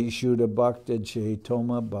 Say Shuddha Bhakta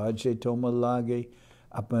Chaitoma Bhaje Toma Lage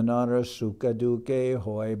Apanara Sukha Duke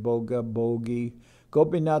Hoy Boga Bogi.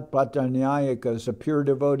 Gopinath Pattanayaka is a pure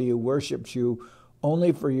devotee who worships you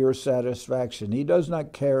only for your satisfaction. He does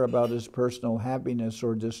not care about his personal happiness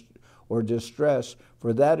or distress,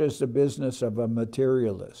 for that is the business of a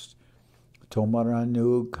materialist.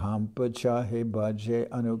 Tomaranu Kampa Chahe Bhaje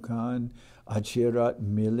Anukan Achirat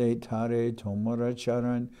Mile Tare Tomara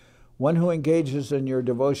Charan. One who engages in your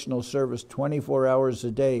devotional service 24 hours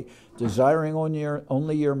a day, desiring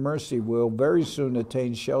only your mercy, will very soon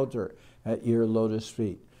attain shelter at your lotus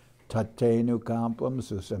feet. Tatenu Kampam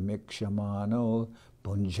Susamikshamano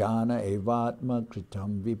Punjana Evatma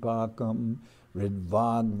Kritam Vipakam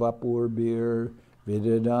Ridvag Vapurbir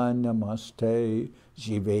Vidadan Namaste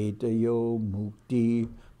Jiveta Yo Mukti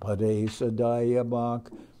Pade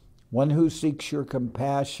Sadayabak. One who seeks your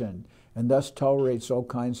compassion and thus tolerates all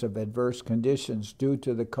kinds of adverse conditions due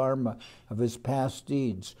to the karma of his past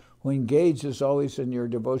deeds, who engages always in your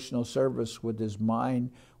devotional service with his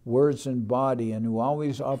mind, words, and body, and who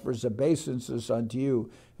always offers obeisances unto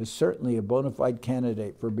you, is certainly a bona fide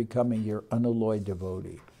candidate for becoming your unalloyed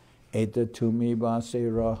devotee. Eta tumi base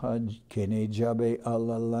rahaj kene jabe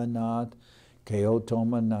alalanat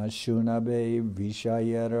keotoma nashunabe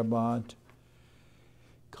vishayarabat.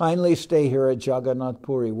 Kindly stay here at Jagannath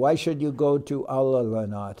Puri. Why should you go to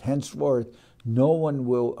Alalanat? Henceforth, no one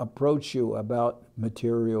will approach you about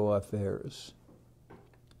material affairs.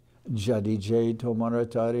 Jadije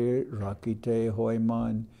tomaratari rakite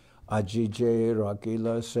hoiman, ajije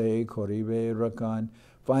rakila se koribe rakan.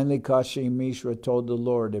 Finally, Kashi Mishra told the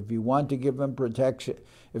Lord, if you want to give him protection,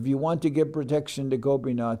 if you want to give protection to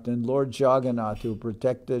Gopinath, then Lord Jagannath, who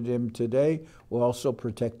protected him today, will also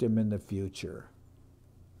protect him in the future.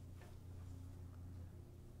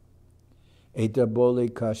 Eta boli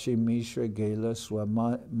Kashi Mishra gela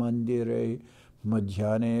swamandire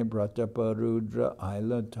madhyane brataparudra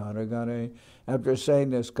aila taragare. After saying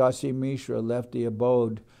this, Kashi Mishra left the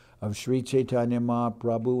abode of Sri Chaitanya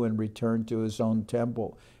Mahaprabhu and returned to his own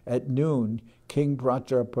temple. At noon, King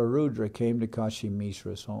Prataparudra came to Kashi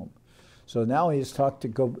Mishra's home. So now he talked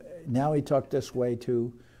this way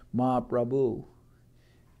to Mahaprabhu.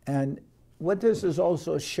 And what this is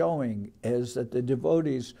also showing is that the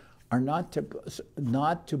devotees are not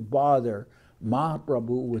to bother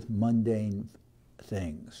Mahaprabhu with mundane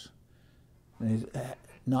things.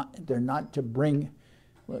 They're not to bring.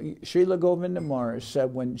 Well, Srila Govinda Maharaj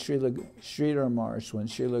said when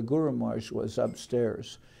Srila Guru Maharaj was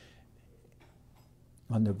upstairs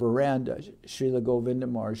on the veranda, Srila Govinda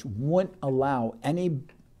Maharaj wouldn't allow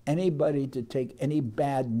anybody to take any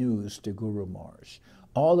bad news to Guru Maharaj.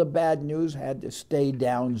 All the bad news had to stay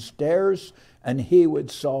downstairs, and he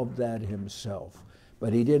would solve that himself.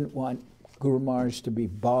 But he didn't want Guru Maharaj to be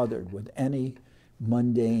bothered with any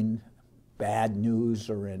mundane bad news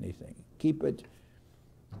or anything. Keep it.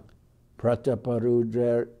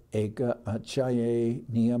 Prataparudra eka achaye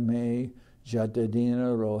niyame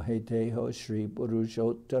jatadina roheteho Sri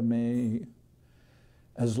Purushottame.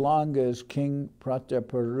 as long as King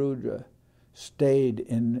Prataparudra stayed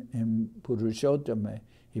in Purushottama,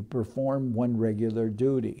 he performed one regular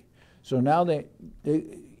duty. So now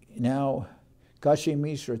now Kashi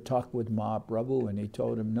Mishra talked with Mahaprabhu, and he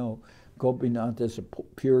told him, no, Gopinath is a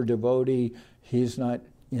pure devotee. He's not,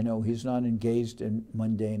 he's not engaged in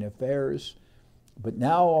mundane affairs. But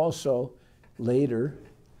now also, later,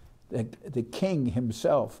 the king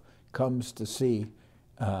himself comes to see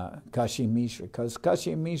Kashi Mishra, because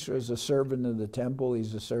Kashi Mishra is a servant of the temple.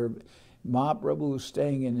 He's a servant. Mahaprabhu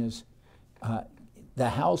staying in his, the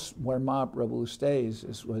house where Mahaprabhu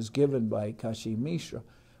stays was given by Kashi Mishra.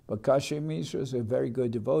 But Kashi Mishra is a very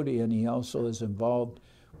good devotee, and he also is involved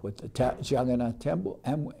with the Jagannath temple,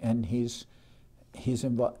 and he's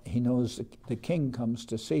involved. He knows the king comes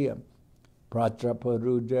to see him.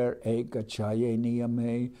 Pratraparudar eka chaye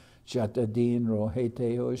niyame jatadin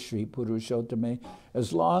roheteo Sri Purushottame.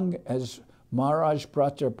 As long as Maharaj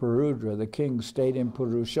Prataparudra, the king, stayed in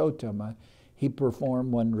Purushottama, he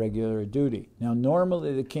performed one regular duty. Now,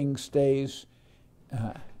 normally the king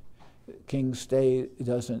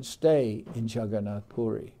doesn't stay in Jagannath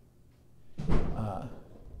Puri.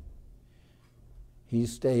 He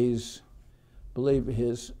stays, I believe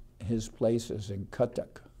his place is in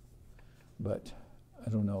Cuttack, but I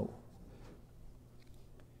don't know.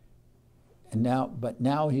 But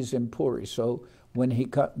now he's in Puri. So when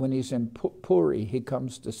he's in Puri, he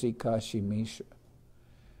comes to see Kashi Mishra.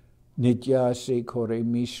 Nityasi Kore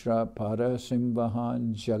Mishra Pada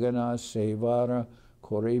Simvahan Jagannath Sevara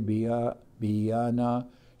Kore Biyana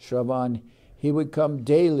Shravan. He would come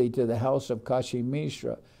daily to the house of Kashi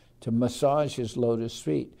Mishra to massage his lotus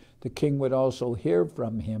feet. The king would also hear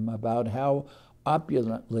from him about how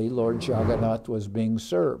opulently Lord Jagannath was being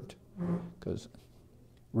served. Because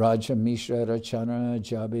Raja Mishra Rachana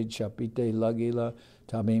Jabid Chapite Lagila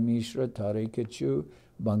Tabe Mishra Tarikachu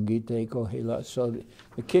Bangite Kohila. So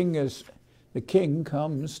the king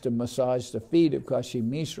comes to massage the feet of Kashi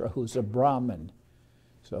Mishra, who's a Brahmin.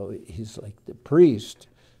 So he's like the priest.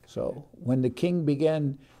 So when the king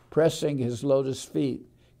began pressing his lotus feet,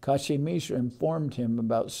 Kashi Mishra informed him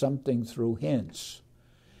about something through hints.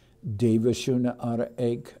 Devashuna Ara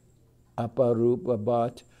Ek Aparupa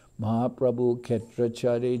Bhat Mahaprabhu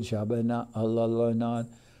Ketrachari Jabana Alalanat.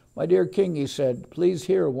 My dear king, he said, please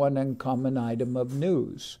hear one uncommon item of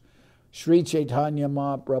news. Sri Chaitanya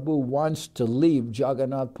Mahaprabhu wants to leave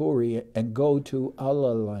Jagannath Puri and go to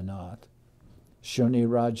Alalanath. Shuni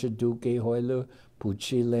Raja Duke Hoilu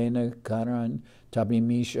Puchi Lena Karan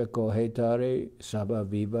Tabimisha Kohetare Sabha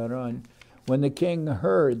Vivaran. When the king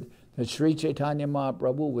heard that Sri Chaitanya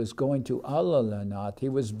Mahaprabhu was going to Alalanath, he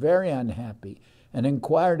was very unhappy and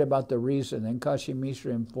inquired about the reason, and Kashi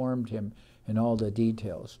Mishra informed him in all the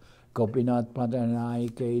details. Gopinath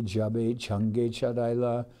Pattanayaka Jabe Change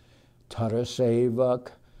Chadaila Tarasevak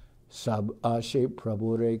Sab Ashe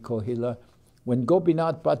Prabhure Kohila. When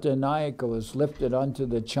Gopinath Pattanayaka was lifted onto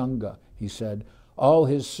the Changa, he said, all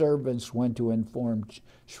his servants went to inform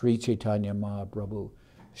Sri Chaitanya Mahaprabhu.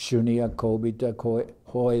 Shunya Kobita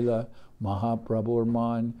Koila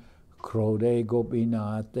Mahaprabhurman Krode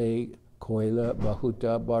Gopinate Koila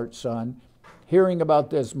Bahuta Bartsan. Hearing about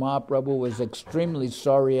this, Mahaprabhu was extremely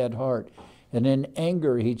sorry at heart, and in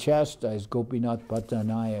anger he chastised Gopinath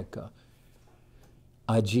Pattanayaka.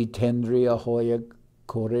 Ajitendriya Hoya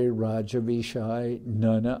Kore Raja Vishai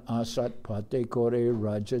Nana Asat Pate Kore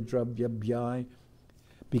Raja Drabya Bhyai.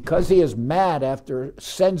 Because he is mad after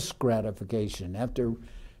sense gratification, after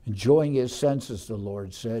enjoying his senses, the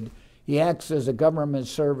Lord said, he acts as a government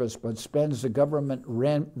service but spends the government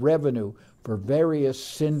revenue for various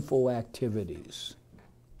sinful activities.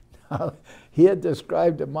 He had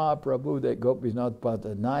described to Mahaprabhu that Gopinath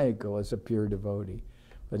Pattanayaka was a pure devotee.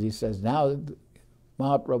 But he says now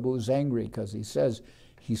Mahaprabhu is angry because he says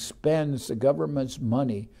he spends the government's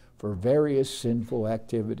money for various sinful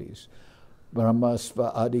activities.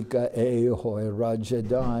 Brahmasva adika e hoy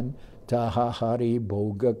rajadan tahahari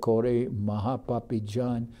boga kore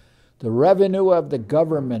mahapapijan. The revenue of the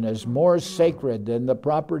government is more sacred than the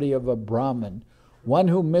property of a Brahmin. One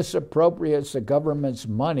who misappropriates the government's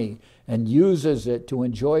money and uses it to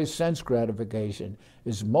enjoy sense gratification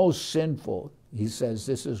is most sinful. He says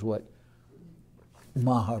this is what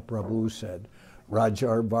Mahaprabhu said.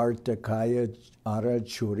 Rajar Vartakaya Ara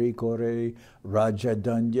Churi Kore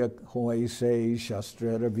Rajadanya Hoise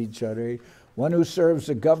Shastrara Vichare. One who serves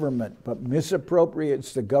the government but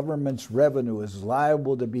misappropriates the government's revenue is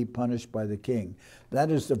liable to be punished by the king.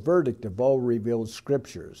 That is the verdict of all revealed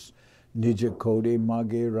scriptures. Nija Kode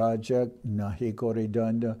Mage Raja Nahi Kore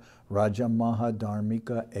Danda Raja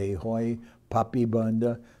Mahadharmika Ehoi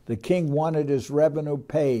Papibanda. The king wanted his revenue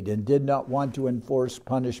paid and did not want to enforce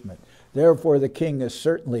punishment. Therefore, the king is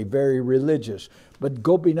certainly very religious. But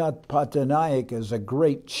Gopinath Pattanayaka is a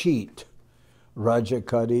great cheat.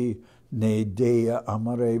 Rajakari ne deya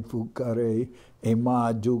amare fukare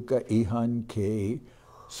ema duka ihanke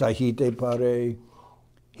sahite pare.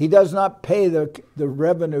 He does not pay the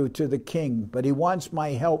revenue to the king, but he wants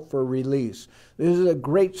my help for release. This is a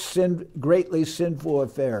greatly sinful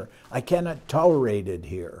affair. I cannot tolerate it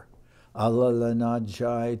here.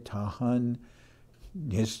 Alalanajai tahan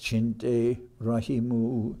nischinte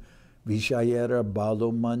rahimu vishayera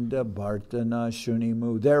balomanda bhartana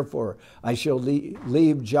shunimu. Therefore, I shall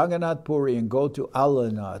leave Jagannath Puri and go to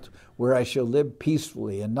Alanath, where I shall live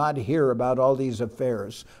peacefully and not hear about all these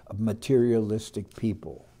affairs of materialistic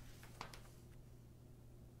people.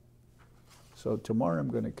 So tomorrow I'm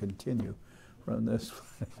going to continue from this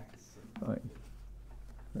point.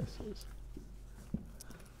 This is.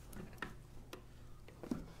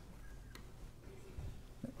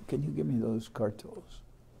 Can you give me those cartels?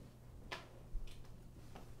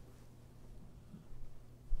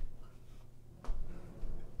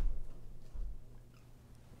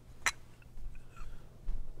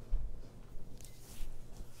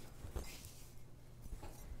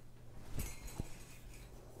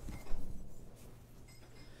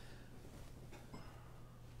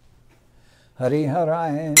 Hari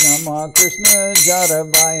Haraya Nama Krishna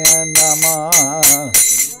Jaravaya Nama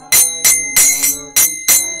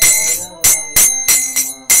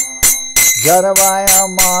Jaravaya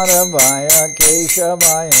Maravaya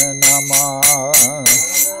Keshavaya Nama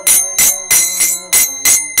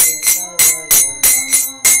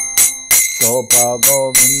Gopa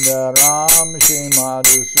Govinda Ram Shri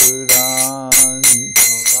Madhusudan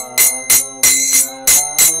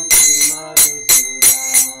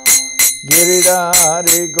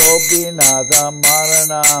Giridhari Gopinatha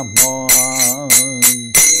Marana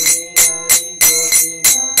Mohan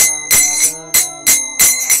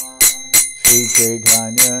Sri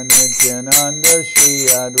Chaitanya Nityananda Sri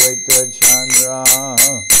Advaita Chandra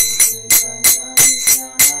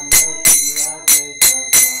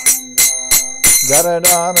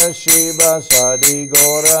Garadhara Shiva Sadi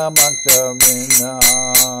Gora Bhakta Vrinda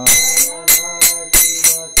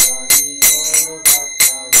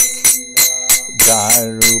Jai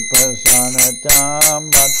Rupa Sanatam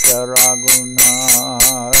Bhakta Raghunath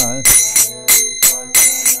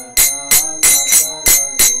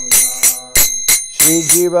Shri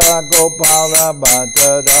Jiva Gopala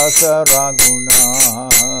Bhatta Dasa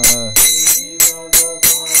Raghunath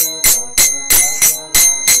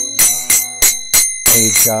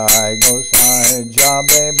H.I. Gosai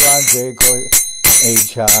Jabe Braje Koi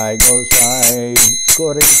H.I. Gosai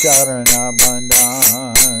Kori Charana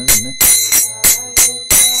Bandhan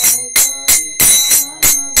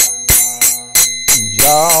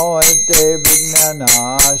Jao Ete Vignana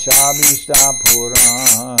Shabishta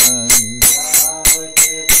Puran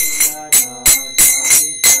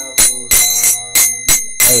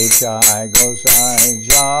H.I. Gosai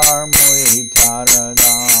Jar Mui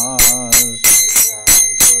Taradas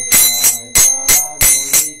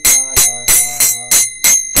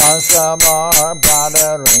Pasabar Pada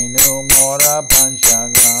Renu Mora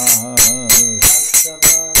Panchagas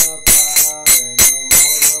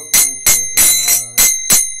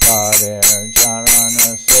Pader Charana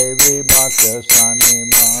Sevi Bhakta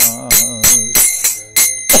Sanimas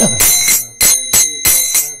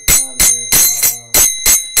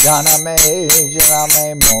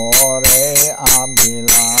Janame More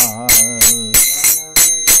Ambilas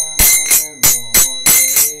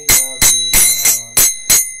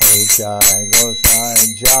H.I. Gosai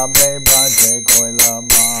Jabe Bhaje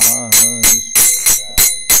Koilamas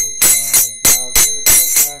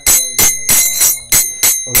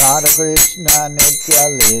Radha Krishna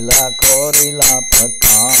Antya-lila Korila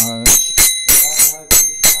Prakash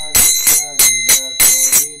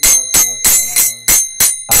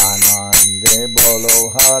Anande Bolo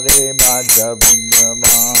Hare Bhaja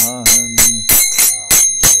Vrindavan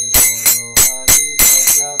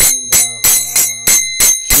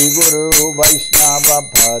Shri Guru Vaishnava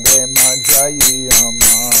Pade Majayi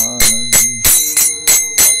Aman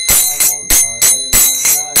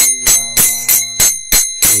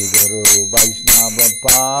Shri Guru Vaishnava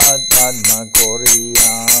Pad Padma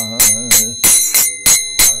Koriyas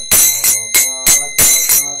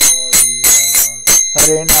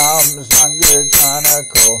Hare Nam Sankirtana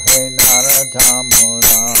Kohe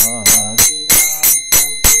Naratamura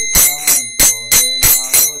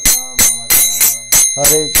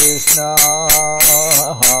Hare Krishna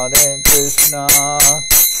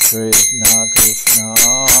Krishna Krishna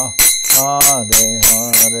Hare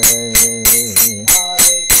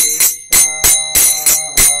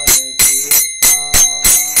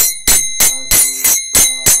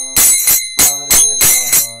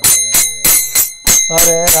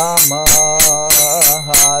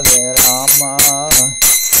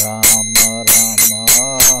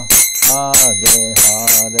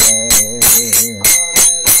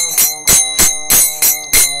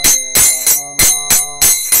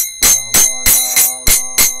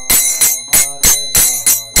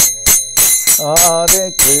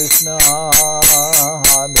Krishna,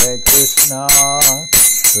 Hare Krishna,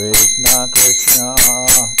 Krishna Krishna,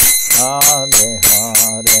 Hare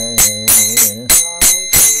Hare.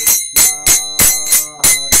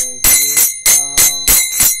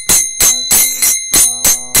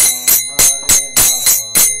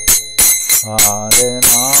 Hare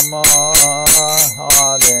Rama,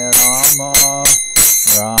 Hare Rama,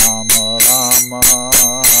 Rama Rama,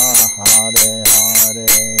 Hare Hare.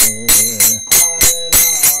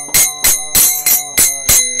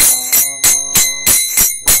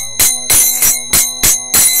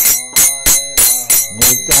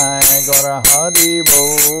 Nitai Gora Hari Bo,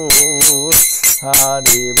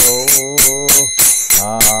 Hari Bo,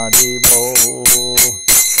 Hari Bo,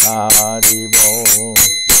 Hari Bo.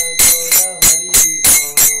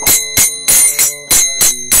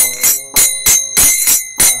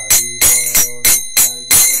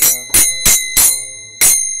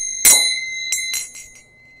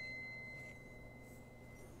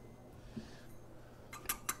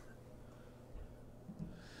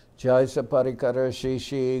 Jai Saparikara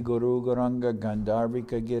Shishi Guru Guranga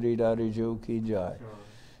Gandharvika Giridhari Jo Ki Jai.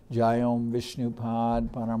 Jai Om Vishnupad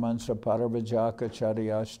Paramahansa Parabhajaka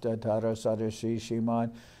Charyashta Tara Sadashi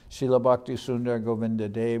Shiman Srila Bhakti Sundar Govinda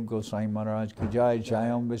Dev Goswami Maharaj Ki Jai.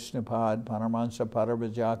 Jai Om Vishnupad Paramahansa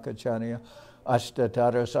Parabhajaka Charya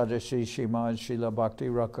Ashtatara Sadashi Shiman Srila Bhakti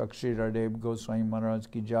Rakshira Dev Goswami Maharaj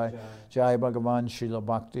Ki Jai. Jai Bhagavan Srila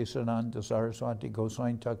Bhakti Sananta Saraswati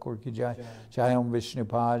Goswami Thakur Ki Jai. Jai Om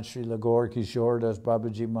Vishnupad Srila Gaur Kishore Das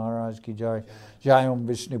Babaji Maharaj Ki Jai. Jai Om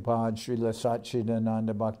Vishnupad Srila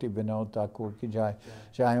Satchidananda Bhakti Vinod Thakur Ki Jai.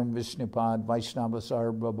 Jai Om Vishnupad Vaishnava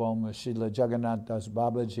Sarvabhauma Srila Jagannath Das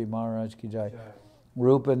Babaji Maharaj Ki Jai.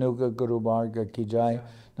 Rupa Nuga Guru Varga Ki Jai.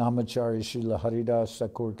 Namacharya Srila Haridas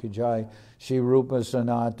Thakur Ki Jai. Shri Rupa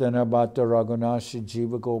Sanatana Bhatta Raghunath Shri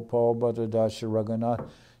Jiva Gopal Bhatta Dasha Raghunath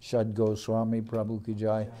Shad Goswami Prabhu Ki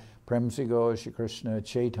Jai. Prem Se Gaur Shri Krishna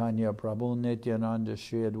Chaitanya Prabhu Nityananda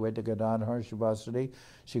Shri Advaita Gadadhar Shivasadi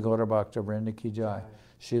Shri Gaura Bhakta Vrinda Ki Jai.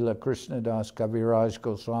 Srila Krishnadas Kaviraj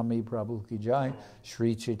Goswami Prabhu Ki Jai.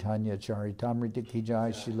 Sri Chaitanya Charitamrita Ki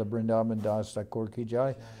Jai. Srila Vrindavan Das Thakur Ki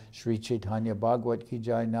Jai. Sri Chaitanya Bhagavad Ki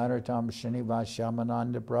Jai. Narottam Srinivas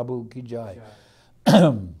Shyamananda Prabhu Ki Jai.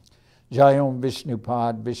 Jai Om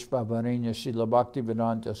Vishnupad Vishvavarenya Srila Bhakti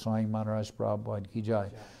Vedanta Swami Maharaj Prabhupada Ki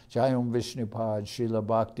Jai. Jai Om Vishnupad Srila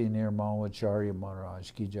Bhakti Nirmalacharya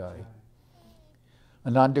Maharaj Ki Jai.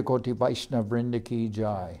 Ananda Koti Vaishnava Vrinda Ki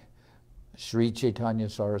Jai. Sri Chaitanya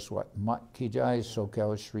Saraswat Mat Ki Jai.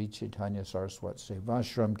 Soquel Sri Chaitanya Saraswat Seva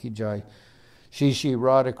Ashram Ki Jai. Shri Shri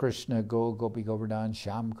Radha Krishna Go Gopi Govardhan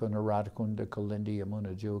Sham Kunda Radhakunda Kalindi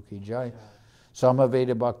Yamuna Jo Ki Jai.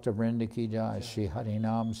 Samaveda Bhakta Vrinda Ki Jai. Shri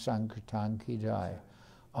Harinam Sankirtan Ki Jai.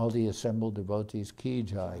 All the assembled devotees Ki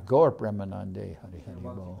Jai. Gaur Premanande Hari Hari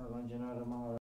Bo.